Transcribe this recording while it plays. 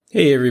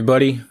Hey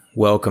everybody,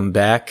 welcome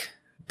back.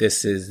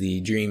 This is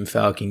the Dream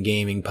Falcon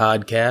Gaming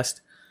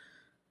Podcast,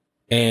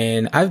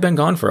 and I've been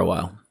gone for a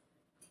while,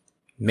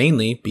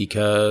 mainly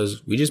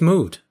because we just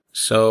moved.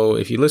 So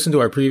if you listen to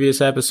our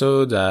previous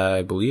episodes,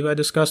 I believe I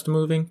discussed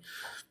moving,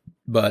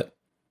 but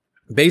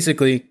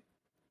basically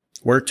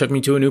work took me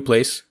to a new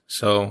place.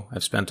 So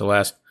I've spent the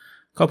last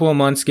couple of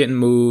months getting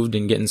moved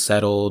and getting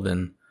settled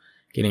and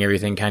getting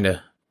everything kind of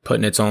put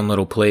in its own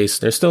little place.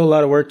 There's still a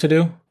lot of work to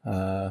do.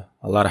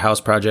 A lot of house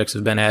projects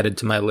have been added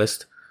to my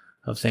list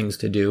of things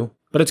to do,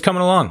 but it's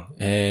coming along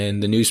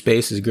and the new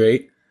space is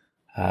great.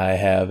 I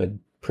have a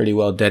pretty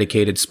well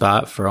dedicated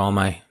spot for all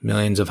my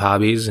millions of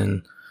hobbies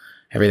and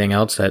everything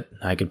else that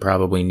I could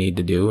probably need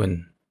to do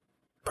and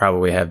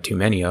probably have too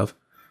many of,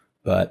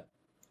 but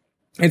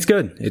it's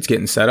good. It's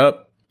getting set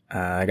up.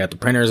 I got the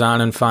printers on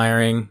and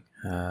firing.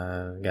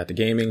 Got the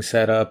gaming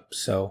set up.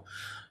 So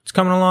it's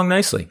coming along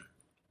nicely.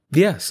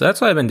 Yeah, so that's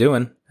what I've been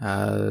doing.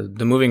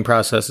 The moving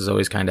process is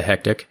always kind of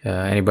hectic.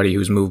 Anybody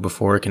who's moved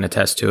before can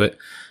attest to it,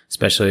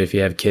 especially if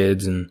you have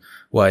kids and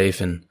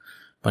wife and a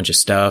bunch of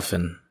stuff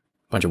and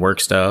a bunch of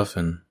work stuff.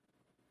 And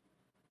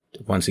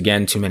once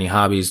again, too many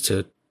hobbies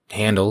to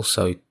handle.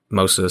 So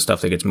most of the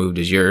stuff that gets moved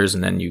is yours,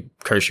 and then you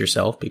curse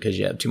yourself because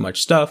you have too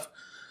much stuff.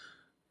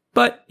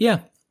 But yeah,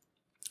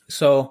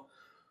 so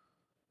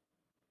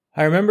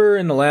I remember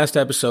in the last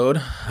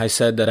episode, I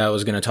said that I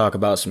was going to talk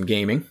about some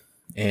gaming.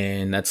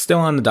 And that's still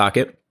on the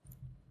docket.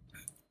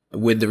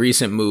 With the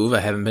recent move,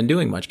 I haven't been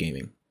doing much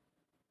gaming.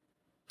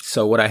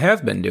 So what I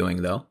have been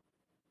doing, though,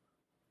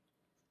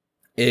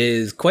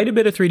 is quite a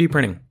bit of 3D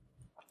printing.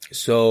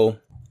 So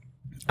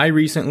I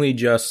recently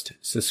just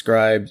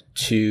subscribed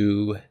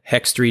to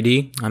Hex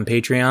 3D on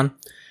Patreon.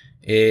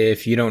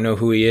 If you don't know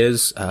who he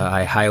is,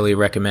 I highly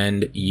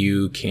recommend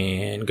you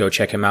can go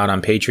check him out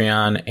on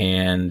Patreon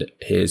and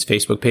his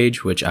Facebook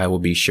page, which I will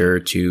be sure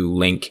to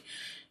link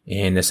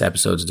in this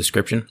episode's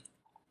description.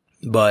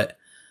 But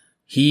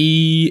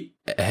he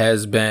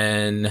has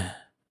been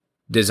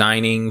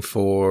designing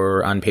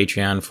on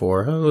Patreon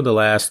for the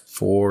last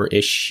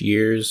 4-ish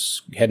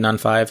years, heading on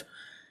 5.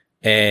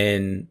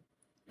 And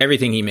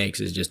everything he makes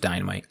is just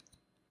dynamite.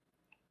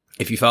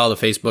 If you follow the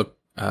the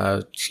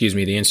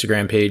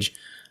Instagram page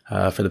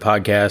for the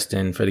podcast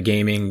and for the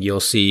gaming, you'll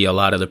see a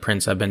lot of the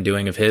prints I've been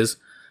doing of his.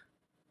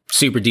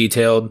 Super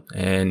detailed,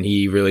 and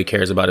he really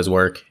cares about his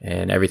work,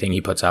 and everything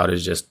he puts out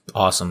is just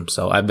awesome.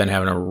 So I've been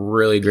having a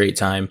really great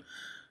time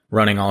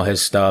running all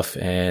his stuff,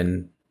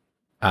 and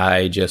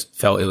I just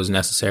felt it was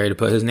necessary to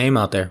put his name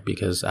out there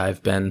because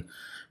I've been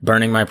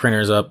burning my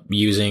printers up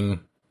using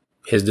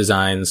his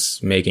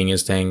designs, making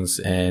his things,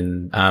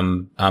 and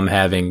I'm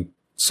having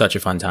such a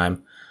fun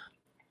time.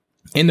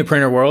 In the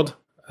printer world,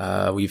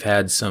 we've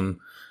had some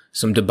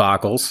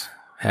debacles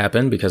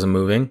happen because of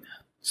moving.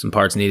 Some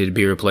parts needed to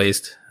be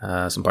replaced.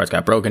 Some parts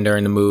got broken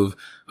during the move,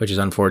 which is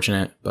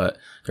unfortunate, but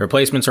the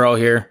replacements are all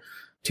here.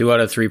 2 out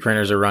of 3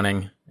 printers are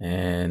running,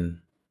 and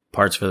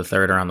parts for the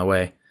 3rd are on the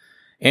way.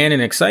 And in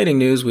exciting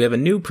news, we have a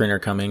new printer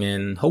coming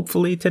in,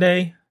 hopefully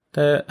today,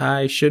 that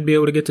I should be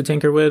able to get to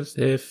tinker with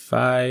if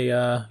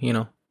I,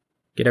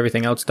 get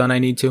everything else done I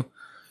need to.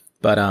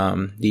 But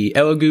the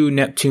Elegoo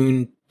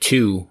Neptune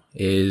 2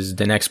 is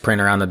the next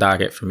printer on the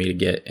docket for me to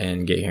get here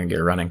and get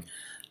it running.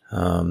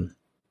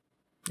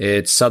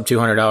 It's sub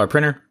 $200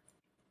 printer,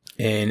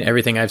 and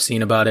everything I've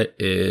seen about it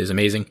is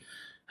amazing.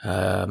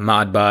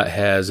 Modbot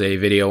has a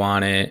video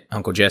on it.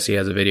 Uncle Jesse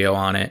has a video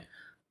on it,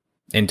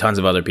 and tons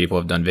of other people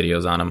have done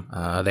videos on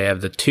them. They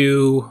have the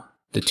 2,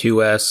 the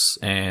 2S,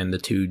 and the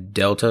 2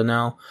 Delta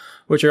now,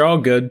 which are all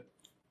good,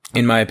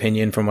 in my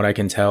opinion, from what I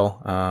can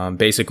tell.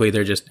 Basically,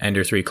 they're just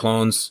Ender 3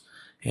 clones,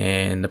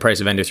 and the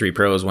price of Ender 3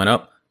 Pros went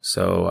up,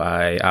 so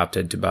I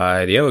opted to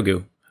buy the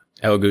Elegoo.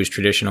 Elegoo is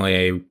traditionally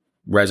a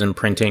resin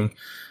printing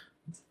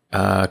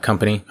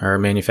company or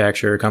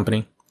manufacturer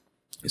company.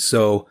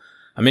 So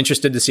I'm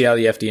interested to see how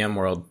the FDM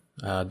world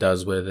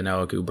does with an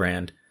Elegoo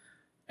brand.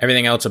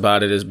 Everything else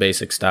about it is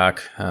basic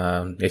stock.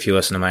 If you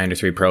listen to my Ender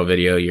 3 Pro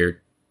video,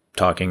 you're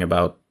talking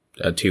about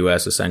a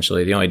 2S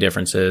essentially. The only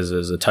difference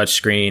is a touch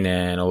screen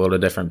and a little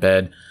different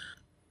bed.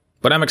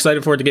 But I'm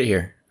excited for it to get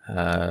here.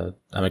 I'm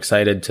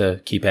excited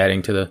to keep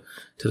adding to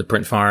the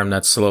print farm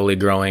that's slowly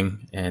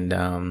growing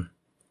and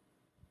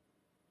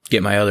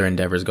get my other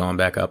endeavors going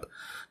back up.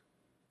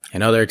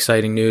 And other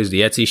exciting news,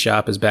 the Etsy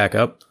shop is back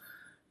up.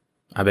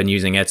 I've been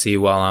using Etsy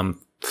while I'm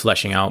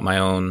fleshing out my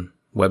own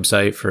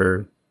website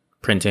for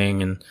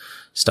printing and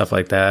stuff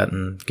like that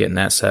and getting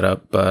that set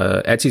up.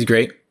 Etsy's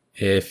great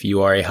if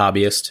you are a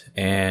hobbyist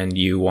and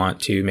you want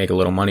to make a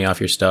little money off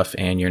your stuff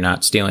and you're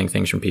not stealing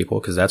things from people,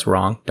 because that's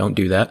wrong. Don't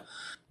do that.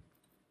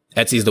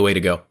 Etsy's the way to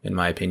go, in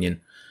my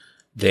opinion.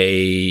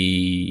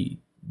 They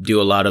do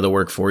a lot of the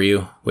work for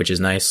you, which is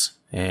nice.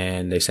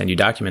 And they send you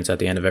documents at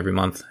the end of every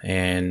month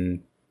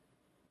and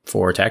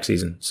for tax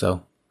season.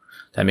 So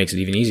that makes it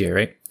even easier,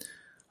 right?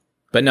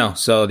 But no,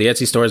 so the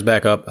Etsy store is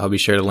back up. I'll be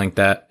sure to link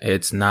that.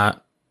 It's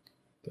not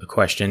a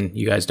question.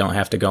 You guys don't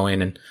have to go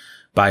in and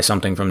buy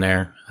something from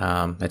there.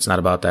 It's not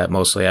about that.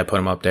 Mostly I put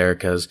them up there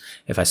because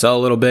if I sell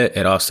a little bit,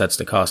 it offsets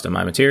the cost of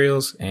my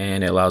materials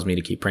and it allows me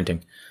to keep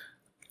printing.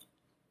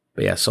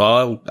 But yeah,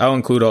 so I'll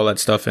include all that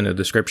stuff in the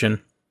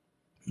description.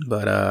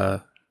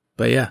 But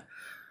yeah,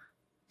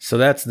 so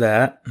that's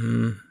that.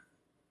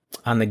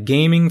 On the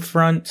gaming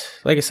front,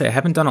 like I said, I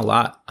haven't done a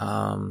lot.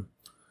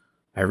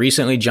 I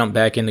recently jumped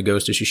back into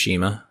Ghost of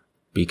Tsushima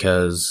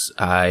because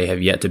I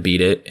have yet to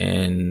beat it,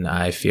 and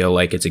I feel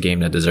like it's a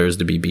game that deserves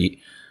to be beat.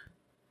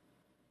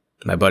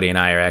 My buddy and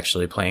I are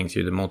actually playing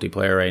through the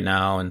multiplayer right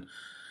now and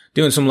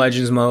doing some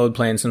Legends mode,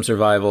 playing some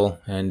survival,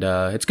 and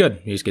it's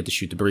good. You just get to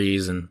shoot the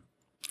breeze and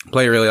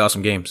play a really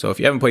awesome game. So if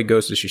you haven't played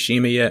Ghost of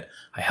Tsushima yet,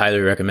 I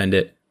highly recommend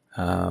it.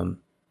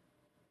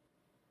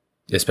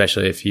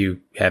 Especially if you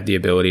have the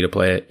ability to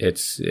play it.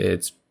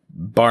 It's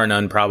bar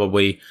none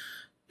probably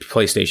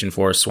PlayStation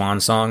 4's swan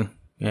song,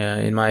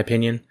 in my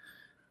opinion.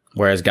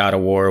 Whereas God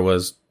of War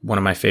was one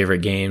of my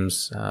favorite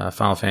games.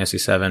 Final Fantasy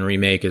VII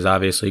Remake is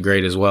obviously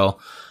great as well.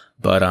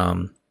 But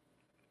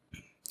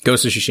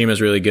Ghost of Tsushima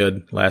is really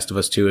good. Last of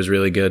Us 2 is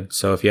really good.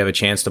 So if you have a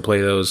chance to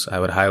play those, I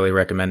would highly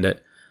recommend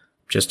it.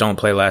 Just don't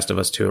play Last of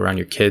Us 2 around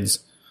your kids.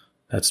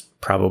 That's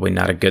probably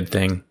not a good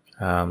thing.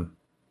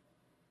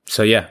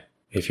 So yeah,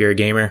 if you're a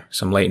gamer,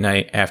 some late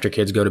night after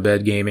kids go to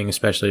bed gaming,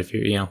 especially if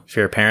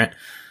you're a parent,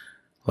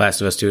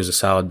 Last of Us 2 is a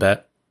solid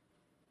bet.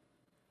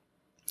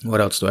 What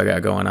else do I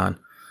got going on?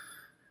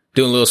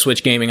 Doing a little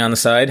Switch gaming on the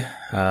side.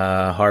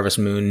 Harvest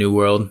Moon New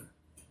World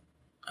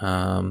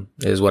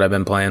is what I've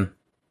been playing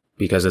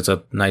because it's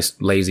a nice,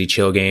 lazy,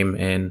 chill game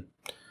and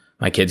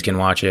my kids can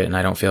watch it and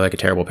I don't feel like a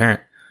terrible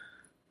parent.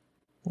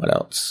 What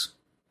else?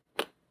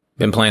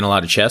 Been playing a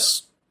lot of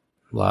chess.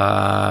 A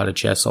lot of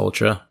Chess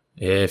Ultra.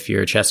 If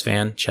you're a chess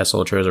fan, Chess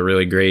Ultra is a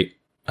really great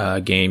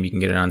game. You can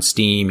get it on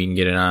Steam. You can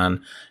get it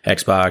on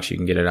Xbox. You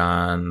can get it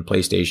on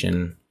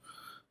PlayStation.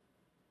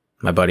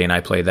 My buddy and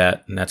I play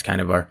that, and that's kind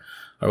of our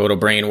little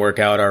brain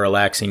workout, our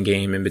relaxing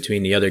game in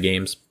between the other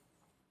games.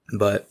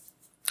 But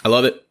I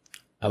love it.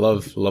 I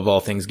love all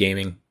things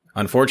gaming.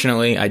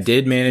 Unfortunately, I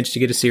did manage to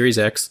get a Series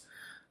X,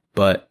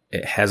 but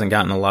it hasn't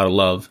gotten a lot of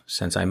love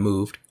since I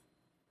moved.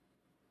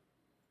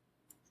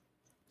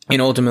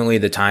 And ultimately,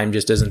 the time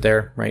just isn't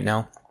there right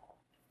now.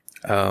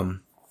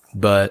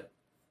 But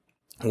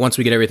once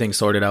we get everything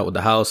sorted out with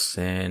the house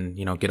and,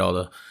 get all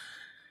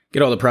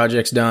the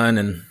projects done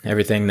and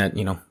everything that,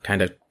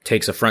 kind of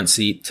takes a front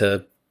seat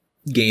to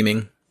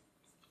gaming,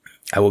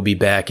 I will be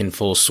back in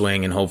full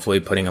swing and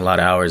hopefully putting a lot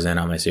of hours in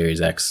on my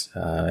Series X,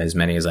 as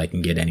many as I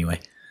can get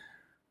anyway.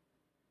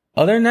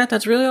 Other than that,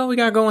 that's really all we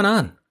got going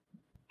on.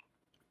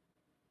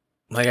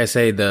 Like I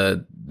say,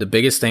 the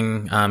biggest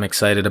thing I'm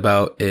excited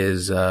about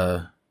is,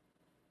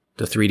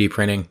 the 3D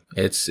printing.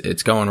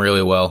 It's going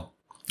really well.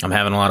 I'm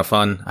having a lot of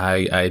fun.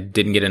 I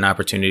didn't get an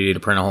opportunity to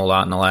print a whole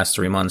lot in the last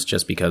 3 months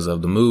just because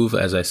of the move,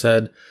 as I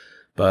said.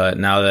 But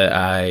now that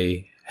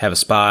I have a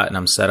spot and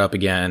I'm set up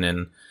again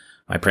and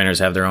my printers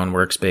have their own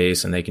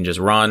workspace and they can just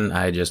run,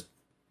 I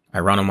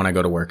run them when I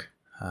go to work.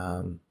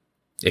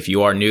 If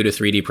you are new to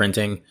 3D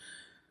printing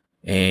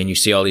and you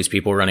see all these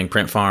people running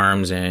print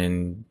farms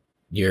and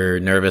you're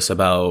nervous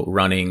about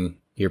running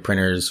your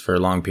printers for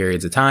long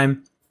periods of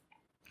time,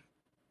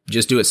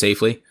 just do it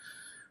safely.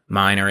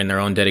 Mine are in their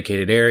own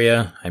dedicated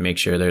area. I make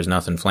sure there's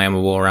nothing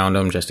flammable around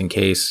them just in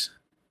case.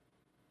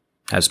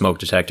 Have smoke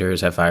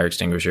detectors, have fire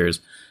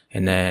extinguishers,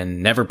 and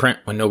then never print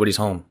when nobody's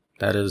home.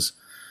 That is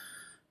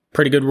a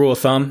pretty good rule of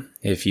thumb.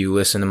 If you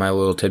listen to my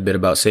little tidbit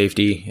about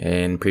safety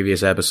in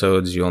previous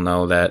episodes, you'll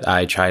know that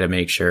I try to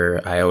make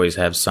sure I always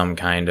have some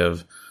kind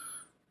of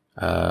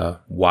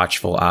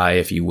watchful eye,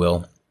 if you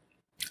will,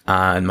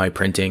 on my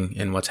printing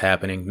and what's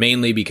happening.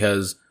 Mainly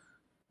because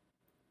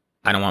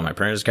I don't want my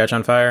printers to catch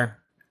on fire,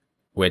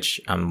 which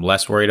I'm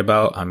less worried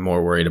about. I'm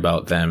more worried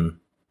about them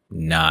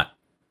not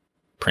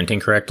printing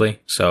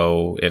correctly.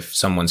 So if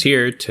someone's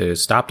here to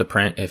stop the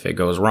print, if it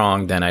goes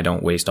wrong, then I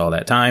don't waste all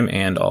that time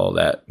and all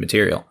that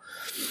material.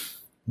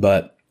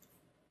 But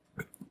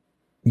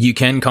you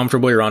can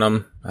comfortably run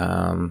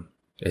them.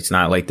 It's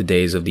not like the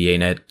days of the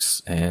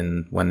ANETs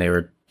and when they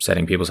were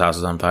setting people's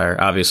houses on fire.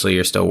 Obviously,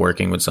 you're still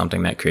working with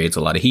something that creates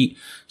a lot of heat.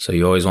 So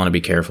you always want to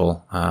be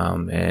careful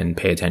and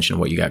pay attention to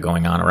what you got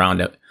going on around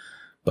it.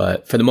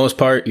 But for the most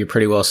part, you're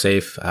pretty well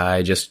safe.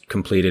 I just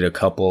completed a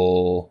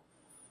couple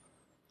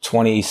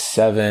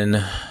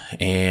 27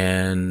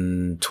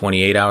 and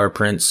 28-hour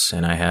prints,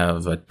 and I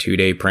have a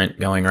 2-day print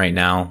going right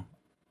now.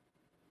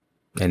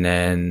 And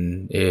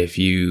then if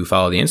you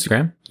follow the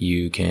Instagram,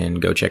 you can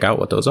go check out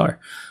what those are.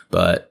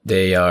 But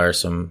they are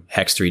some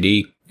Hex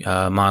 3D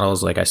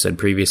models, like I said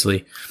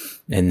previously.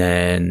 And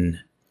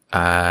then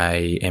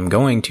I am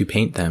going to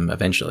paint them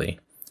eventually.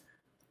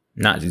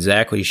 Not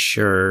exactly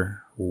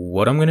sure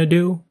what I'm going to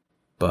do,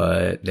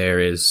 but there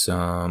is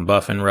some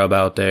buff and rub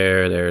out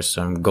there. There's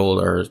some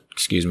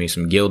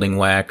some gilding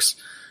wax,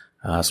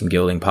 some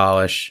gilding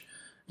polish,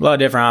 a lot of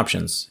different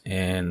options.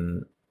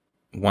 And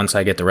once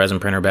I get the resin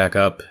printer back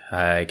up,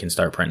 I can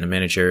start printing the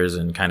miniatures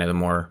and kind of the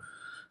more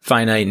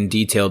finite and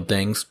detailed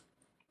things.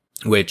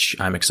 which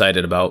I'm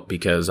excited about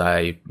because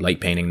I like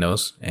painting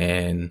those.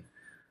 And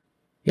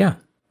yeah.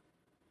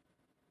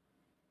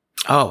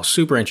 Oh,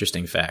 super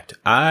interesting fact.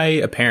 I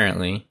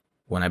apparently,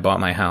 when I bought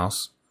my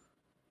house,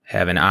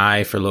 have an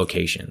eye for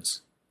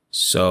locations.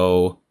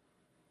 So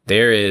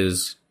there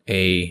is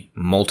a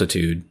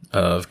multitude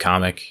of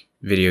comic,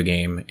 video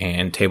game,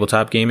 and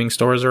tabletop gaming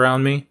stores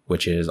around me,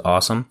 which is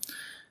awesome.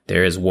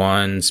 There is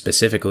one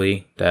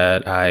specifically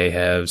that I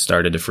have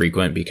started to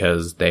frequent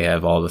because they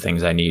have all the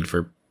things I need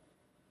for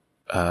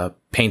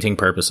painting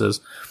purposes,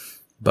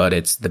 but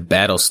it's the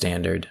Battle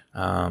Standard.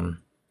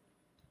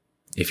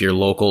 If you're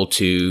local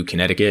to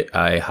Connecticut,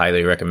 I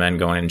highly recommend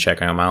going and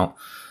checking them out.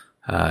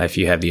 If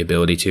you have the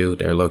ability to.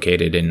 They're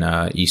located in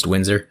East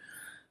Windsor,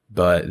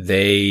 but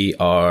they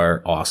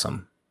are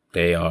awesome.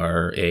 They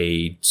are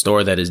a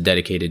store that is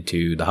dedicated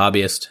to the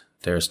hobbyist.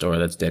 They're a store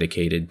that's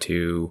dedicated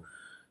to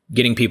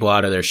getting people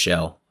out of their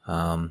shell.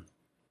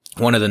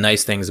 One of the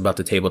nice things about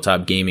the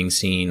tabletop gaming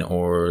scene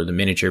or the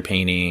miniature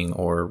painting,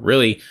 or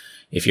really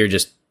if you're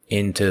just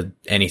into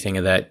anything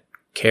of that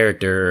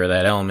character or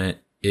that element,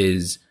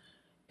 is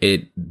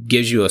it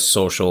gives you a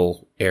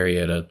social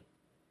area to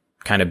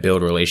kind of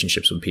build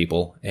relationships with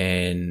people.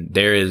 And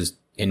there is,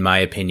 in my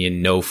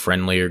opinion, no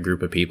friendlier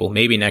group of people,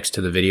 maybe next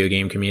to the video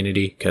game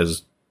community,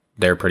 because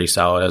they're pretty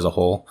solid as a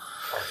whole.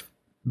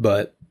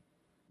 But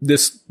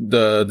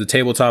the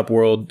tabletop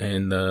world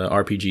and the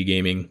RPG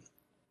gaming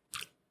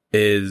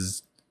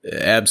is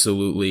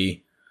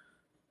absolutely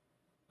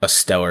a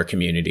stellar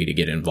community to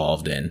get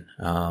involved in.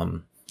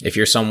 If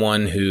you're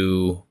someone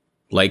who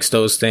likes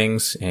those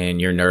things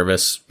and you're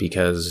nervous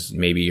because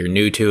maybe you're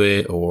new to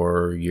it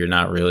or you're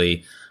not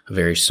really a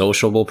very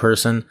sociable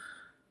person,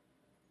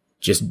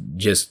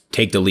 just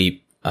take the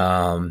leap.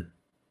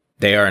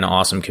 They are an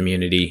awesome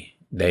community.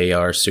 They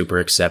are super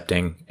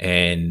accepting,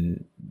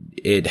 and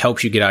it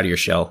helps you get out of your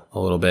shell a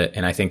little bit.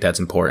 And I think that's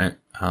important.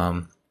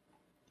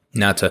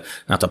 Not to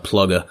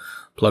plug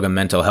a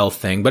mental health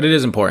thing, but it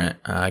is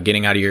important.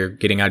 Getting out of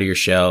your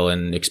shell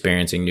and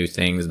experiencing new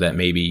things that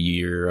maybe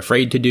you're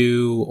afraid to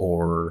do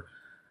or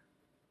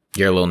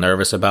you're a little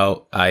nervous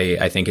about.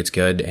 I think it's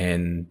good.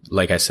 And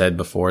like I said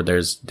before,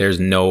 there's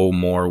no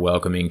more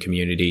welcoming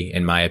community,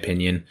 in my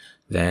opinion,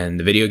 than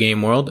the video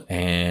game world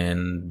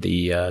and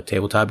the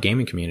tabletop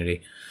gaming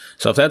community.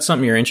 So if that's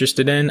something you're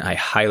interested in, I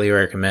highly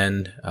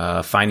recommend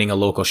finding a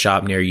local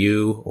shop near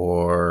you,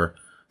 or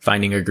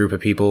finding a group of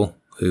people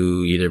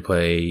who either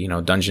play,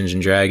 Dungeons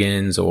and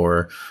Dragons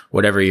or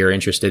whatever you're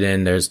interested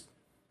in. There's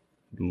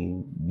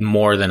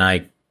more than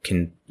I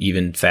can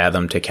even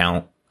fathom to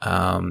count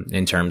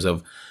in terms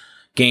of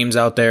games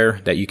out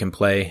there that you can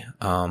play.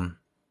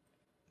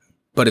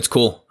 But it's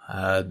cool.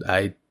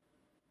 I've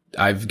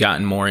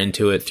gotten more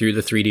into it through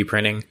the 3D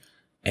printing,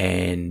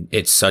 and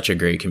it's such a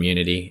great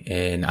community,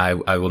 and I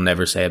will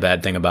never say a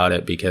bad thing about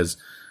it, because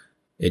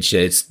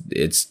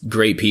it's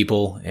great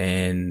people,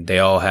 and they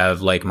all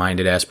have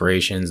like-minded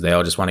aspirations. They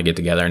all just want to get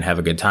together and have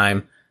a good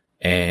time,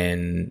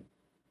 and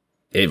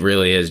it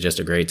really is just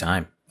a great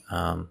time.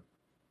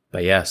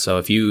 But yeah, so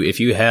if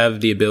you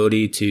have the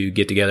ability to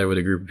get together with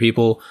a group of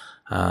people,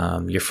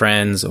 your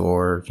friends,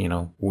 or,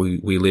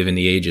 we live in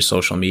the age of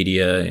social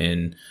media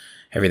and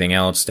everything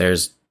else.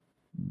 There's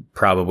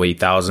probably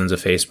thousands of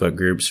Facebook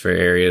groups for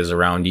areas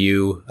around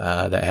you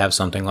that have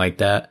something like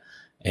that.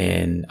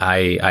 And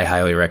I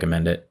highly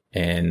recommend it.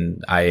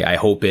 And I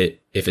hope if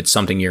it's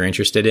something you're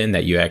interested in,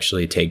 that you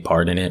actually take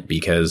part in it,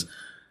 because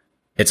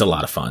it's a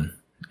lot of fun.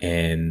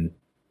 And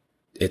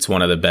it's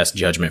one of the best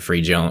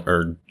judgment-free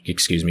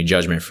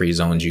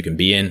zones you can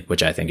be in,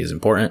 which I think is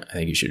important. I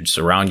think you should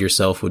surround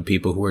yourself with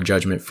people who are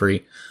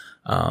judgment-free.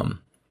 But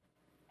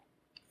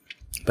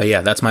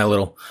yeah, that's my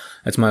little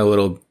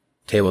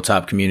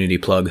tabletop community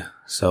plug.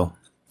 So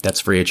that's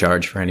free of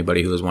charge for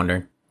anybody who is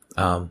wondering.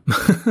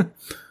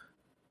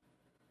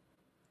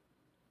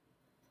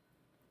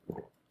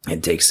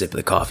 And take a sip of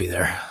the coffee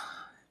there.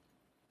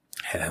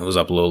 I was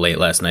up a little late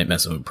last night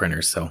messing with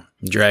printers, so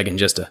I'm dragging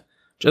just a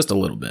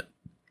little bit.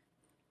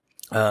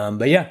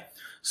 But yeah,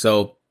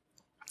 so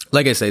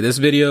like I say, this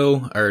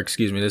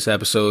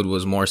episode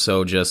was more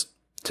so just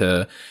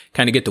to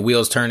kind of get the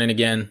wheels turning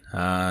again.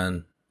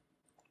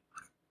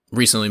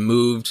 Recently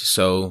moved,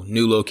 so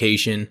new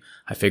location.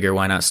 I figure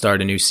why not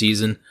start a new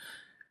season?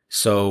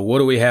 So what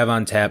do we have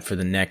on tap for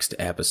the next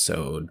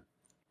episode?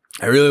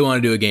 I really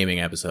want to do a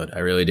gaming episode. I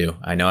really do.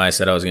 I know I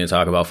said I was going to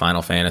talk about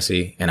Final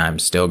Fantasy, and I'm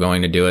still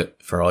going to do it.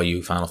 For all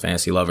you Final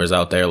Fantasy lovers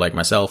out there like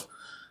myself,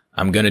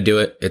 I'm going to do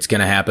it. It's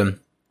going to happen.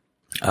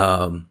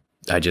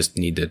 I just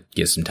need to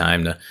get some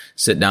time to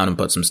sit down and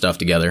put some stuff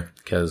together,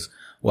 because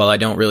while I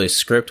don't really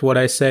script what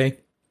I say,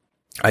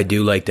 I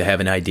do like to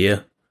have an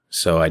idea,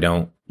 so I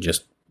don't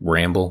just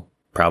ramble,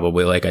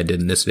 probably like I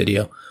did in this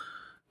video.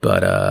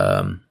 But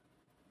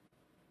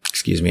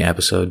excuse me,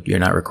 episode, you're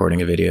not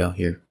recording a video,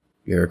 you're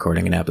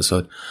recording an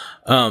episode.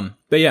 But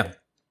yeah,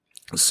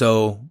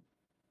 so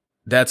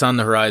that's on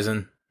the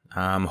horizon.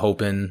 I'm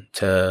hoping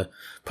to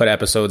put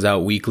episodes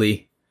out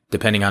weekly.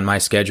 Depending on my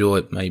schedule,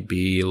 it might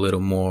be a little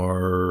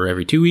more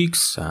every 2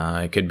 weeks.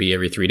 It could be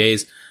every 3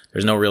 days.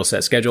 there's no real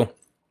set schedule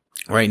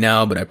right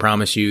now, but I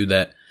promise you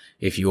that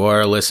if you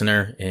are a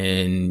listener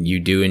and you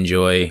do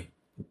enjoy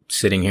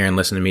sitting here and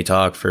listening to me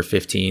talk for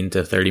 15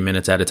 to 30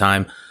 minutes at a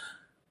time,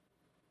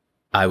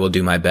 I will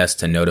do my best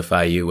to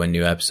notify you when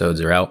new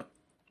episodes are out.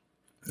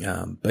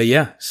 But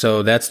yeah,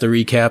 so that's the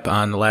recap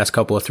on the last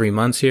couple of 3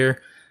 months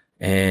here.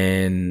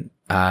 And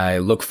I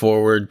look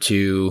forward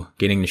to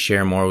getting to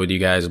share more with you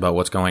guys about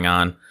what's going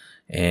on.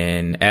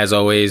 And as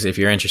always, if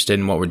you're interested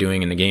in what we're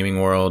doing in the gaming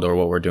world or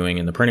what we're doing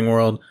in the printing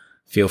world,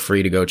 feel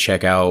free to go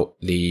check out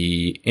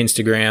the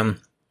Instagram,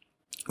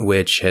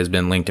 which has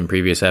been linked in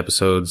previous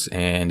episodes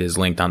and is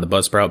linked on the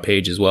Buzzsprout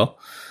page as well.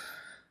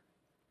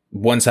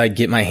 Once I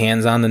get my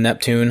hands on the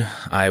Neptune,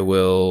 I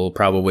will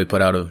probably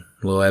put out a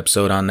little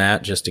episode on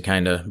that just to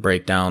kind of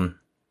break down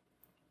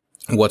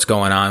what's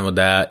going on with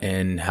that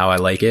and how I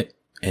like it.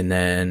 And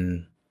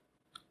then,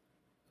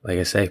 like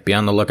I say, be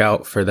on the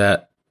lookout for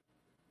that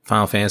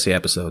Final Fantasy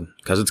episode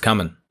because it's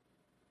coming.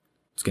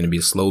 It's going to be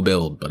a slow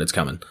build, but it's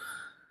coming.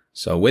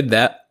 So with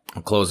that,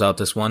 I'll close out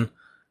this one.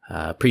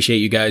 Appreciate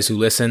you guys who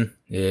listen.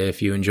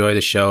 If you enjoy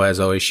the show, as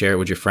always, share it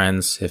with your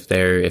friends if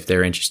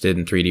they're interested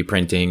in 3D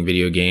printing,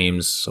 video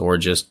games, or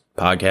just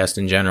podcast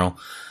in general.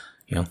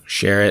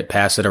 Share it,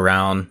 pass it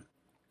around,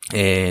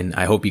 and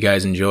I hope you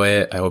guys enjoy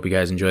it. I hope you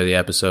guys enjoy the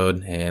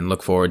episode, and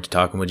look forward to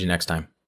talking with you next time.